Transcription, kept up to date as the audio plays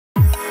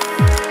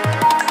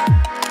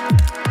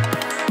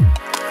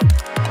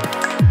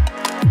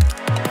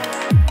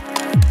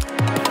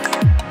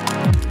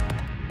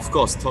Of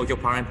course, Tokyo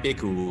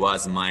Paralympic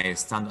was my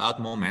standout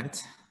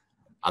moment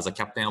as a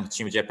captain of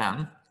Team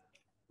Japan.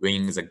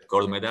 Winning the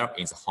gold medal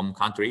in the home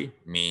country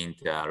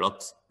meant a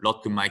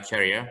lot to my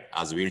career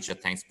as a wheelchair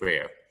tennis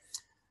player.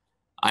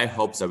 I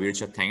hope the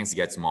wheelchair tennis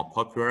gets more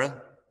popular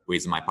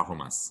with my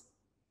performance.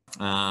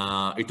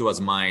 It was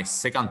my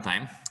second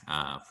time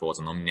for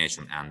the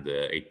nomination, and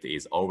it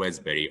is always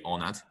very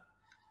honored.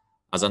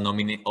 As a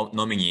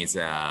nominees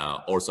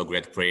also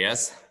great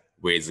players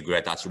with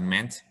great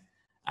achievement,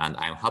 and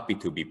I'm happy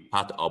to be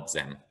part of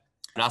them.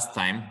 Last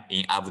time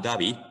in Abu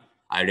Dhabi,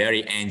 I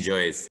really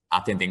enjoyed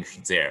attending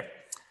there.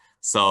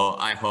 So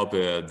I hope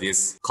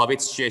this COVID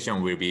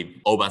situation will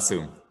be over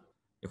soon.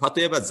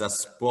 Whatever the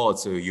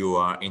sports you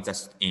are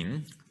interested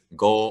in,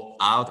 go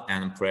out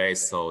and play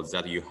so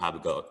that you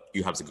have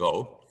the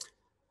goal.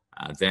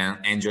 Then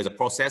enjoy the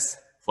process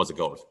for the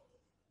goal.